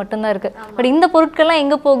பிளாஸ்டிக் மேலே மட்டும்தான் இருக்குது. பட் இந்த பொருட்கள்லாம்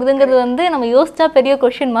எங்கே போகுதுங்கிறது வந்து நம்ம யோசிச்சா பெரிய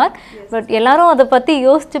கொஷின் மார்க். பட் எல்லாரும் அதை பற்றி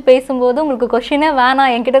யோசிச்சு பேசும்போது உங்களுக்கு கொஷினே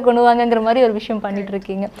வேணாம் என்கிட்ட கொண்டு வாங்கங்கிற மாதிரி ஒரு விஷயம் பண்ணிட்டு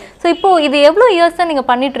இருக்கீங்க. ஸோ இப்போது இது எவ்வளோ இயர்ஸாக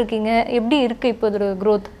நீங்கள் பண்ணிட்டு இருக்கீங்க, எப்படி இருக்குது இப்போ இதோட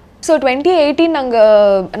க்ரோத்? ஸோ 2018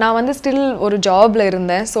 நான் வந்து ஸ்டில் ஒரு ஜாபில்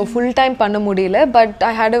இருந்தேன். ஸோ ஃபுல் டைம் பண்ண முடியல. But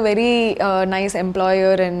I had a very nice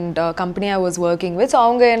employer and company I was working with. So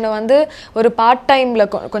அவங்க என்னை வந்து ஒரு பார்ட் டைமில்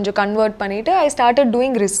கொஞ்சம் கன்வெர்ட் பண்ணிவிட்டு I started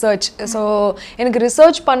doing research. So எனக்கு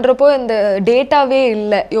ரிசர்ச் பண்ணுறப்போ இந்த டேட்டாவே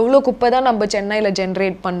இல்லை, எவ்வளோ குப்பை தான் நம்ம சென்னையில்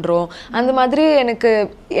ஜென்ரேட் பண்ணுறோம், அந்த மாதிரி எனக்கு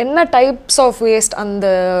என்ன டைப்ஸ் ஆஃப் வேஸ்ட் அந்த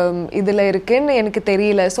இதில் இருக்குன்னு எனக்கு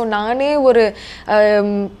தெரியல. ஸோ நானே ஒரு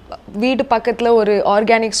வீடு பக்கத்தில் ஒரு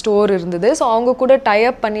ஆர்கானிக் ஸ்டோர் இருந்தது. ஸோ அவங்க கூட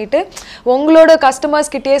டைப் பண்ணிவிட்டு உங்களோட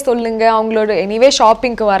கஸ்டமர்ஸ்கிட்டே சொல்லுங்கள், அவங்களோட எனிவே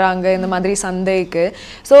ஷாப்பிங்க்கு வராங்க இந்த மாதிரி சந்தைக்கு.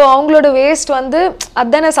 ஸோ அவங்களோட வேஸ்ட் வந்து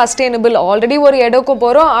அதுதானே சஸ்டெயினபிள். ஆல்ரெடி ஒரு இடக்கு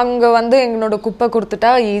போகிறோம், அங்கே வந்து எங்களோட குப்பை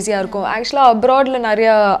கொடுத்துட்டா ஈஸியாக இருக்கும். ஆக்சுவலாக அப்ராடில்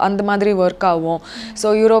நிறையா அந்த மாதிரி ஒர்க் ஆகும். ஸோ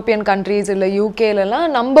யூரோப்பியன் கண்ட்ரீஸ் இல்லை யூகேலலாம்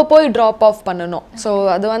நம்ம போய் ட்ராப் ஆஃப் பண்ணணும். ஸோ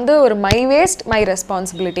அது வந்து ஒரு மை வேஸ்ட் மை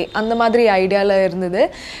ரெஸ்பான்சிபிலிட்டி அந்த மாதிரி ஐடியாவில் இருந்தது.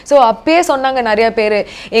 ஸோ அப்பயே சொன்னாங்க நிறைய பேர்,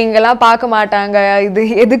 எங்கெல்லாம் பார்க்க மாட்டாங்க, இது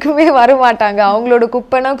எதுக்குமே வர மாட்டாங்க, அவங்களோட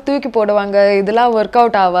குப்பைனா தூக்கி போடுவாங்க, இதெல்லாம் ஒர்க்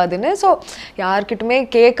அவுட் ஆகாதுன்னு. ஸோ யார்கிட்டுமே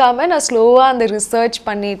கேட்காம நான் ஸ்லோவாக அந்த ரிசர்ச்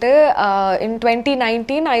பண்ணிவிட்டு இன்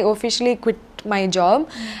 2019 ஐ ஒஃபிஷியலி குவிட் மை ஜாப்.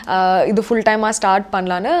 இது ஃபுல் டைமாக ஸ்டார்ட்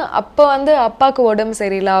பண்ணலான்னு. அப்போ வந்து அப்பாவுக்கு உடம்பு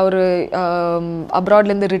சரியில்லை, அவர்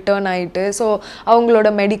அப்ராட்லேருந்து ரிட்டர்ன் ஆகிட்டு. ஸோ அவங்களோட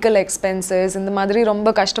மெடிக்கல் எக்ஸ்பென்சஸ் இந்த மாதிரி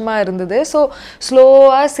ரொம்ப கஷ்டமாக இருந்தது. ஸோ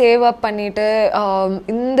ஸ்லோவாக சேவ் அப் பண்ணிவிட்டு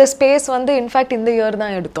இந்த ஸ்பேஸ் வந்து இன்ஃபேக்ட் இந்த இயர்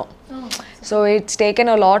தான் எடுத்தோம். So it's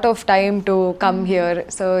taken a lot of time to come here.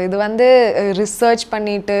 So இது வந்து ரிசர்ச்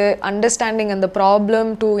பண்ணிவிட்டு அண்டர்ஸ்டாண்டிங் அந்த ப்ராப்ளம்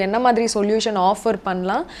டு என்ன மாதிரி சொல்யூஷன் ஆஃபர்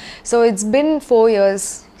பண்ணலாம். So it's been 4 years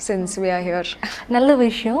since we are here. நல்ல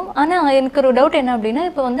விஷயம். ஆனால் எனக்கு ஒரு டவுட் என்ன அப்படின்னா,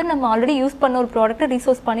 இப்போ வந்து நம்ம ஆல்ரெடி யூஸ் பண்ண ஒரு ப்ராடக்ட்டை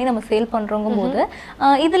ரீசோர்ஸ் பண்ணி நம்ம சேல் பண்ணுறோங்கும் போது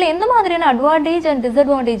இதில் எந்த மாதிரியான அட்வான்டேஜ் அண்ட்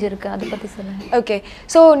டிஸ்அட்வான்டேஜ் இருக்குது, அதை பற்றி சொல்லுங்கள். ஓகே,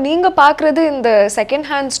 ஸோ நீங்கள் பார்க்குறது இந்த செகண்ட்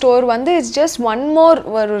ஹேண்ட் ஸ்டோர் வந்து இட்ஸ் ஜஸ்ட் ஒன் மோர்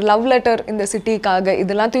ஒரு லவ் லெட்டர் இந்த சிட்டிக்காக.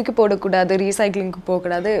 இதெல்லாம் தூக்கி போடக்கூடாது, ரீசைக்ளிங்க்கு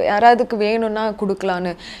போகக்கூடாது, யாராவதுக்கு வேணும்னா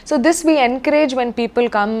கொடுக்கலான்னு. So this we encourage when people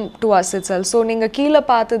come to us it self. So நீங்கள் கீழே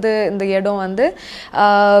பார்த்தது இந்த இடம் வந்து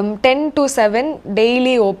 10 to 7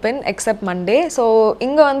 daily open except Monday. So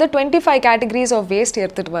இங்க வந்து 25 categories of waste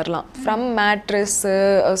எடுத்துட்டு வரலாம். From mattress,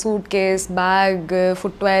 suitcase, bag,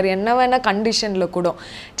 footwear, என்ன வேணா கண்டிஷன்ல கூட,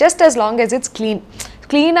 just as long as it's clean.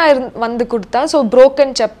 க்ளீனாக வந்து கொடுத்தா. ஸோ ப்ரோக்கன்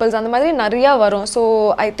செப்பல்ஸ் அந்த மாதிரி நிறையா வரும். So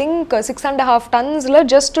I think 6.5 tons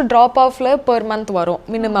just drop ஆஃபில் பெர் மந்த் வரும்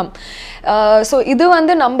மினிமம். ஸோ இது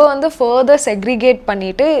வந்து நம்ம வந்து ஃபர்தர் செக்ரிகேட்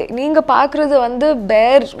பண்ணிவிட்டு நீங்கள் பார்க்குறது வந்து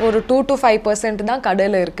பேர் ஒரு 2 to 5% தான்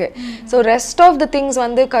கடையில் இருக்குது. So rest of the things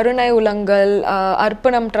வந்து கருணை உலங்கள்,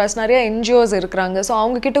 அர்ப்பணம் ட்ரஸ்ட், நிறைய என்ஜிஓஸ் இருக்கிறாங்க. ஸோ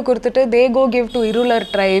அவங்கக்கிட்ட கொடுத்துட்டு தே கோ கிவ் டு இருளர்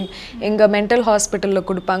ட்ரைப், எங்கள் மென்டல் ஹாஸ்பிட்டலில்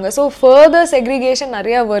கொடுப்பாங்க. ஸோ ஃபர்தர் செக்ரிகேஷன்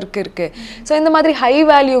நிறையா ஒர்க் இருக்குது. ஸோ இந்த மாதிரி high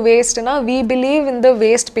value வேஸ்ட்னா we believe in the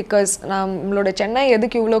waste because நம்மளோட சென்னை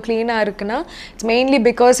எதுக்கு இவ்வளோ க்ளீனாக இருக்குன்னா இட்ஸ் மெயின்லி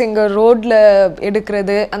பிகாஸ் எங்கள் ரோட்டில்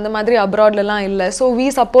எடுக்கிறது அந்த மாதிரி அப்ராட்லலாம் இல்லை. So we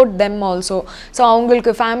support them also. So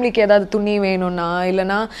அவங்களுக்கு ஃபேமிலிக்கு ஏதாவது துணி வேணும்னா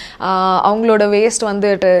இல்லைனா அவங்களோட வேஸ்ட் வந்து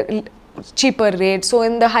சீப்பர் ரேட். ஸோ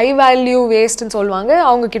இந்த ஹை வேல்யூ வேஸ்ட்னு சொல்லுவாங்க,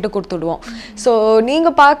 அவங்கக்கிட்ட கொடுத்துடுவோம். ஸோ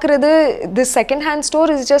நீங்கள் பார்க்குறது this second hand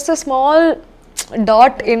store is just a small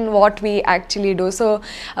dot in what we actually do. So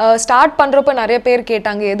start பண்ணுறப்ப நிறைய பேர்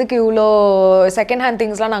கேட்டாங்க எதுக்கு இவ்வளோ செகண்ட் ஹேண்ட்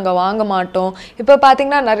திங்ஸ்லாம் நாங்கள் வாங்க மாட்டோம். இப்போ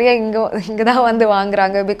பார்த்தீங்கன்னா நிறைய இங்கே தான் வந்து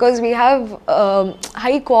வாங்குறாங்க. Because we have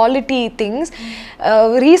high quality things.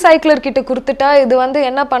 Recycler கிட்ட கொடுத்துட்டா இது வந்து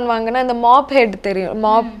என்ன பண்ணுவாங்கன்னா இந்த மாப் ஹெட் தெரியும்,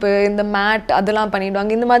 மாப்பு, இந்த மேட் அதெல்லாம்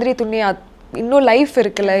பண்ணிவிடுவாங்க. இந்த மாதிரி துணி இன்னும் லைஃப்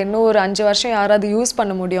இருக்குல்ல, இன்னும் ஒரு 5 வருஷம் யாராவது யூஸ்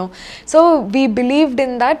பண்ண முடியும். So we believed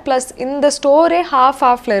in that. Plus இந்த ஸ்டோரே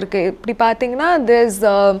ஹாஃபில் இருக்குது. இப்படி பார்த்தீங்கன்னா this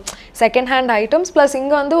second hand items plus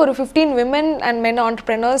இங்கே வந்து ஒரு 15 women and men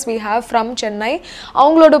entrepreneurs we have from Chennai.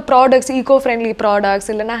 அவங்களோட ப்ராடக்ட்ஸ் ஈகோ ஃப்ரெண்ட்லி ப்ராடக்ட்ஸ்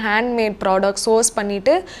இல்லைனா ஹேண்ட்மேட் ப்ராடக்ட்ஸ் சோர்ஸ்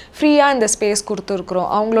பண்ணிவிட்டு ஃப்ரீயாக இந்த ஸ்பேஸ் கொடுத்துருக்குறோம்.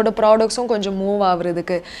 அவங்களோட ப்ராடக்ட்ஸும் கொஞ்சம் மூவ்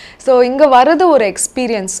ஆகுறதுக்கு. ஸோ இங்கே வர்றது ஒரு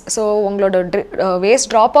எக்ஸ்பீரியன்ஸ். ஸோ உங்களோட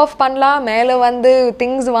வேஸ்ட் ட்ராப் ஆஃப் பண்ணலாம், மேலே வந்து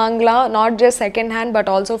திங்ஸ் வாங்கலாம், not just second hand but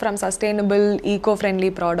also from sustainable eco-friendly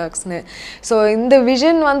products nu. So இந்த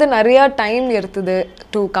vision வந்து நிறைய டைம் எடுத்தது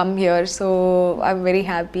to come here. So I'm very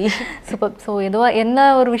happy. Super. So எதுவா என்ன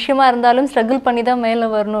ஒரு விஷயமா இருந்தாலும் ஸ்ட்ரகிள் பண்ணி தான் மேலே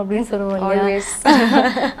வரணும் அப்படின்னு சொல்லுவாங்க. Always.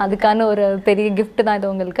 அதுக்கான ஒரு பெரிய கிஃப்ட் தான்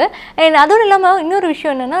இது உங்களுக்கு. அண்ட் அதுவும் இல்லாமல் இன்னொரு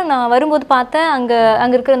விஷயம் என்னென்னா, நான் வரும்போது பார்த்தேன்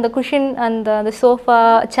அங்கே இருக்கிற அந்த குஷின், அந்த சோஃபா,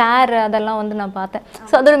 சேர் அதெல்லாம் வந்து நான் பார்த்தேன்.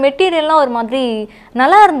 ஸோ அதோட மெட்டீரியல்லாம் ஒரு மாதிரி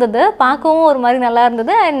நல்லா இருந்தது, பார்க்கவும் ஒரு மாதிரி நல்லா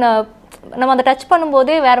இருந்தது. அண்ட் நம்ம அந்த டச்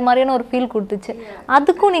பண்ணும்போதே வேறு மாதிரியான ஒரு ஃபீல் கொடுத்துச்சு.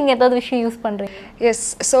 அதுக்கும் நீங்கள் ஏதாவது விஷயம் யூஸ் பண்ணுறீங்க? எஸ்.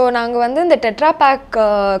 ஸோ நாங்கள் வந்து இந்த டெட்ரா பேக்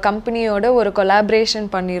கம்பெனியோட ஒரு கொலாபரேஷன்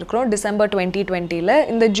பண்ணியிருக்கிறோம் டிசம்பர் 2020.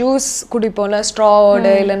 இந்த ஜூஸ் குடிப்போம்ல ஸ்ட்ராவோட,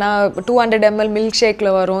 இல்லைனா 200 ml மில்க்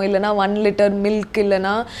ஷேக்கில் வரும், இல்லைனா 1 லிட்டர் மில்க்,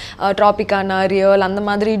 இல்லைனா ட்ராபிகானா, ரியல், அந்த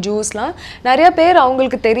மாதிரி ஜூஸ்லாம் நிறைய பேர்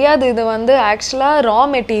அவங்களுக்கு தெரியாது இது வந்து ஆக்சுவலாக ரா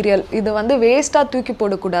மெட்டீரியல், இது வந்து வேஸ்ட்டாக தூக்கி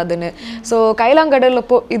போடக்கூடாதுன்னு. ஸோ கைலாங்கடலில்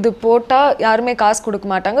இது போட்டால் யாருமே காசு கொடுக்க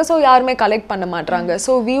மாட்டாங்க, ஸோ யாருமே கலெக்ட் பண்ண மாட்டாங்க.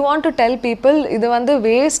 So we want to tell people இது வந்து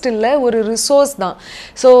வேஸ்ட் இல்லை, ஒரு ரிசோர்ஸ் தான்.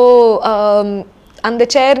 ஸோ அந்த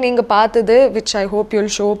சேர் நீங்கள் பார்த்தது which I hope you'll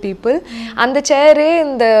show people, அந்த சேரே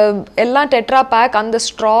இந்த எல்லாம் டெட்ரா பேக், அந்த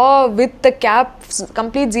straw with the gap,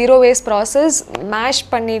 complete zero waste process, mash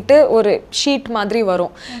பண்ணிவிட்டு ஒரு ஷீட் மாதிரி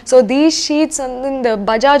வரும். ஸோ தீஸ் ஷீட்ஸ் வந்து இந்த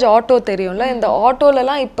பஜாஜ் ஆட்டோ தெரியும்ல, இந்த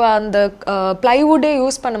ஆட்டோலலாம் இப்போ அந்த ப்ளைவுட்டே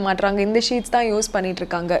யூஸ் பண்ண மாட்டாங்க, இந்த ஷீட்ஸ் தான் யூஸ்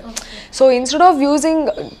பண்ணிகிட்ருக்காங்க. ஸோ இன்ஸ்டெட் ஆஃப் யூஸிங்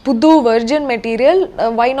புது virgin material,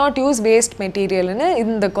 why not use waste மெட்டீரியல்னு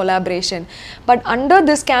இந்த collaboration. But under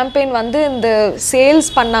this campaign வந்து இந்த சேல்ஸ்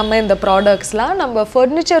பண்ணாமல் இந்த ப்ராடக்ட்ஸ்லாம் நம்ம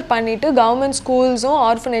ஃபர்னிச்சர் பண்ணிவிட்டு கவர்மெண்ட் ஸ்கூல்ஸும்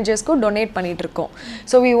ஆர்ஃபனேஜஸ்க்கும் டொனேட் பண்ணிகிட்ருக்கோம்.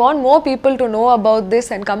 So we want more people to know about this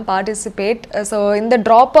and come participate. So இந்த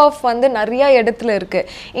ட்ராப் ஆஃப் வந்து நிறையா இடத்துல இருக்குது.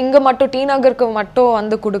 இங்கே மட்டும் டி நகருக்கு மட்டும்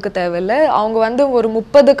வந்து கொடுக்க தேவையில்லை, அவங்க வந்து ஒரு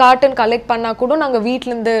 30 கார்டன் கலெக்ட் பண்ணால் கூட நாங்கள்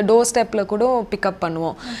வீட்டிலேருந்து டோர் ஸ்டெப்பில் கூட பிக்கப்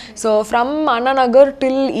பண்ணுவோம். So from Anna Nagar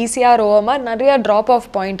till ECR OMR நிறையா ட்ராப்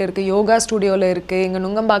ஆஃப் பாயிண்ட் இருக்குது. யோகா ஸ்டுடியோவில் இருக்குது, இங்கே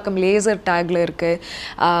நுங்கம்பாக்கம் லேசர் டேக்கில்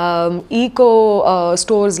இருக்குது, ஈகோ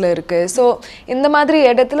ஸ்டோர்ஸில் இருக்குது. ஸோ இந்த மாதிரி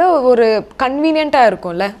இடத்துல ஒரு கன்வீனியண்ட்டாக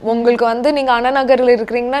இருக்கும்ல, உங்களுக்கு வந்து நீங்கள் அண்ணா நகரில்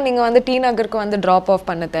இருக்கிறீங்கன்னா நீங்கள் வந்து டி நகருக்கு வந்து ட்ராப் ஆஃப்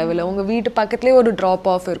பண்ண தேவையில்லை, உங்கள் வீட்டு பக்கத்துலேயே ஒரு ட்ராப்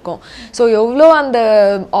ஆஃப் இருக்கும். ஸோ எவ்வளோ அந்த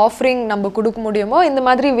ஆஃபரிங் நம்ம கொடுக்க முடியுமோ இந்த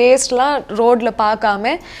மாதிரி வேஸ்ட்லாம் ரோட்டில்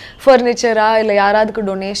பார்க்காம ஃபர்னிச்சராக இல்லை யாராவதுக்கு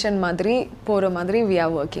டொனேஷன் மாதிரி போகிற மாதிரி we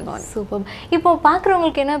are working on. Super. இப்போ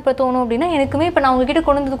பார்க்குறவங்களுக்கு என்ன இப்போ தோணும் அப்படின்னா, எனக்குமே இப்போ நான் உங்ககிட்ட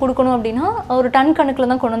கொண்டு வந்து கொடுக்கணும் அப்படின்னா ஒரு டன்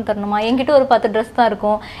கணக்கில் தான் கொண்டு வந்து தரணுமா? என்கிட்ட ஒரு 10 ட்ரெஸ் தான்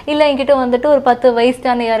இருக்கும், இல்லை என்கிட்ட வந்துட்டு ஒரு 10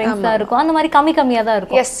 வேஸ்டான இயரிங்ஸ் தான் இருக்கும், அந்த மாதிரி கம்மியாக தான்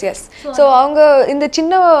இருக்கும். S S. ஸோ அவங்க இந்த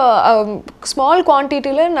சின்ன ஸ்மால்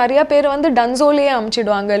குவான்டிட்டியில் நிறைய பேர் வந்து டன்சோலையே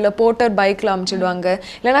அமுச்சிடுவாங்க, இல்லை போட்டர் பைக்கில் அமுச்சிடுவாங்க,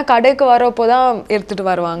 இல்லைனா கடைக்கு வரப்போ தான் எடுத்துகிட்டு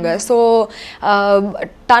வருவாங்க. ஸோ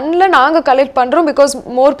டன்னில் நாங்கள் கலெக்ட் பண்ணுறோம் because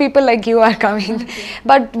more people like you are coming.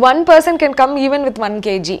 But 1 person can come even with 1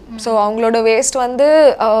 kg. So அவங்களோட வேஸ்ட் வந்து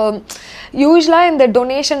யூஸ்வலாக இந்த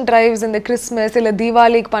டொனேஷன் ட்ரைவ்ஸ், இந்த கிறிஸ்மஸ் இல்லை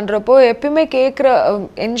தீபாவளிக்கு பண்ணுறப்போ எப்பயுமே கேட்குற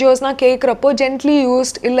என்ஜிஓஸ்னால் கேட்குறப்போ ஜென்ட்லி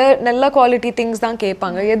யூஸ்ட் இல்லை நல்ல குவாலிட்டி திங்ஸ் தான்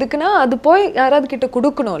கேட்பாங்க. எதுக்குன்னா அது போய் யாராவது கிட்ட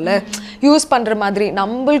கொடுக்கணும்ல, யூஸ் பண்ணுற மாதிரி.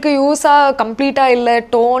 நம்மளுக்கு யூஸாக கம்ப்ளீட்டாக இல்லை,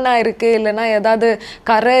 டோனாக இருக்குது, இல்லைனா ஏதாவது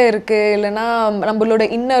கரை இருக்குது, இல்லைனா நம்மளோட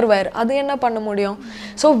இன்னர் வேர், அது என்ன பண்ண முடியும்?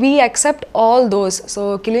 So we accept all those. So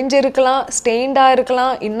கிழிஞ்சு இருக்கலாம், ஸ்டெயின்டாக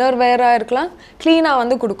இருக்கலாம், இன்னர் வேராக இருக்கலாம், க்ளீனாக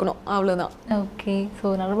வந்து கொடுக்கணும், அவ்வளோதான். ஓகே.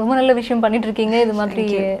 ஸோ ரொம்ப நல்ல விஷயம் பண்ணிட்டு இருக்கீங்க. இது மாதிரி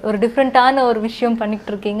ஒரு டிஃப்ரெண்ட்டான ஒரு விஷயம்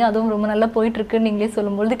பண்ணிட்டு இருக்கீங்க, அதுவும் ரொம்ப நல்லா போயிட்டு இருக்குன்னு நீங்களே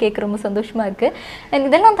சொல்லும்போது கேட்க ரொம்ப சந்தோஷமா இருக்கு. அண்ட்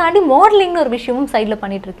இதெல்லாம் தாண்டி மாடலிங்னு ஒரு விஷயமும் சைடில்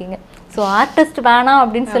பண்ணிட்டு இருக்கீங்க. ஸோ ஆர்டிஸ்ட் வேணாம்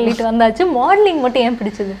அப்படின்னு சொல்லிட்டு வந்தாச்சு, மாடலிங் மட்டும் ஏன்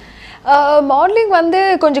பிடிச்சது? மாடலிங் வந்து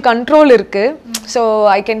கொஞ்சம் கண்ட்ரோல் இருக்குது. So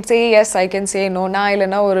I can say yes, I can say no. நான்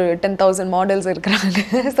இல்லைனா ஒரு 10,000 மாடல்ஸ் இருக்கிறாங்க.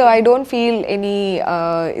 So I don't feel any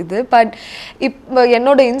இது. பட் இப்போ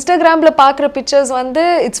என்னோட இன்ஸ்டாகிராமில் பார்க்குற பிக்சர்ஸ் வந்து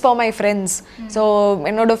it's for my friends. So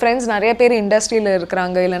என்னோட ஃப்ரெண்ட்ஸ் நிறைய பேர் இண்டஸ்ட்ரியில்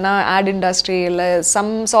இருக்கிறாங்க, இல்லைனா ஆட் இண்டஸ்ட்ரி, இல்லை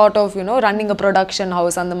some sort of running a production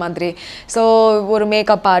house அந்த மாதிரி. ஸோ ஒரு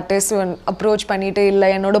மேக்கப் ஆர்டிஸ்ட் அப்ரோச் பண்ணிவிட்டு, இல்லை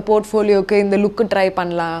என்னோட போர்ட்ஃபோலியோக்கு இந்த லுக்கு ட்ரை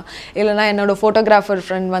பண்ணலாம், இல்லைனா என்னோட ஃபோட்டோகிராஃபர்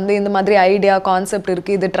ஃப்ரெண்ட் வந்து இந்த மாதிரி ஐடியா கான்செப்ட்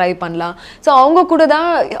இருக்குது, இது ட்ரை பண்ணலாம். ஸோ அவங்க கூட தான்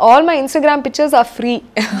all my Instagram pictures R free,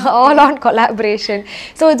 all on collaboration.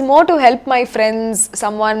 So it's more to help my friends,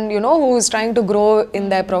 some one who is trying to grow in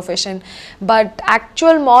the profession. But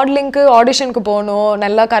actual மாடலிங்க்கு ஆடிஷனுக்கு போகணும்,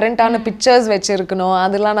 நல்லா கரண்ட்டான pictures வச்சுருக்கணும்,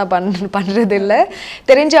 அதெல்லாம் நான் பண்ணுறது இல்லை.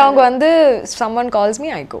 தெரிஞ்சு அவங்க வந்து சம் ஒன் கால்ஸ்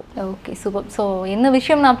மீ, ஐ கோ. Okay, super. ஸோ என்ன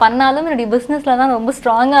விஷயம் நான் பண்ணாலும் என்னுடைய பிஸ்னஸில் தான் ரொம்ப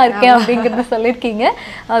ஸ்ட்ராங்காக இருக்கேன் அப்படிங்கிறத சொல்லியிருக்கீங்க.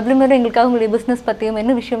 அப்படி மாதிரி எங்களுக்காக உங்களுடைய பிஸ்னஸ் பற்றியும்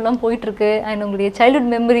என்ன விஷயம்லாம் போயிட்டுருக்கு அண்ட் உங்களுடைய சைல்ட்ஹுட்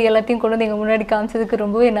மெமரி எல்லாத்தையும் கொண்டு வந்து எங்கள் முன்னாடி காமிச்சதுக்கு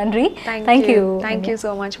ரொம்பவே நன்றி. Thank you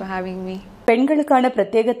so much for having me. பெண்களுக்கான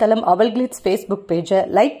பிரத்யேக தளம் அவல்கிளிட்ஸ் ஃபேஸ்புக் பேஜை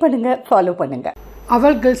லைக் பண்ணுங்க, ஃபாலோ பண்ணுங்க.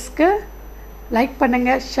 அவல்கிளிட்ஸ்க்கு லைக்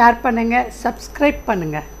பண்ணுங்க, ஷேர் பண்ணுங்க, சப்ஸ்கிரைப்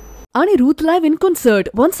பண்ணுங்க. Anirudh live in concert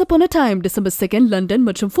Once Upon a Time December 2nd London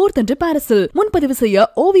மற்றும் 4th and Parisல் முன்பதிவு செய்ய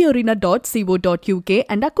oviorina.co.uk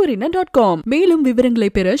and aquarina.com. மேலும் விவரங்களை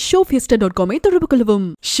பெற showfiesta.com தொடர்பு கொள்ளவும்.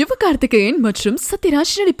 சிவகார்த்திகேயன் மற்றும்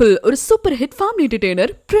சத்யராஜ் நடிப்பில் ஒரு super hit family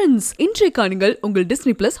entertainer Prince இன்றைய காணுங்கள் உங்கள்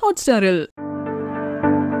டிஸ்னி பிளஸ் ஹாட்ஸ்டாரில்.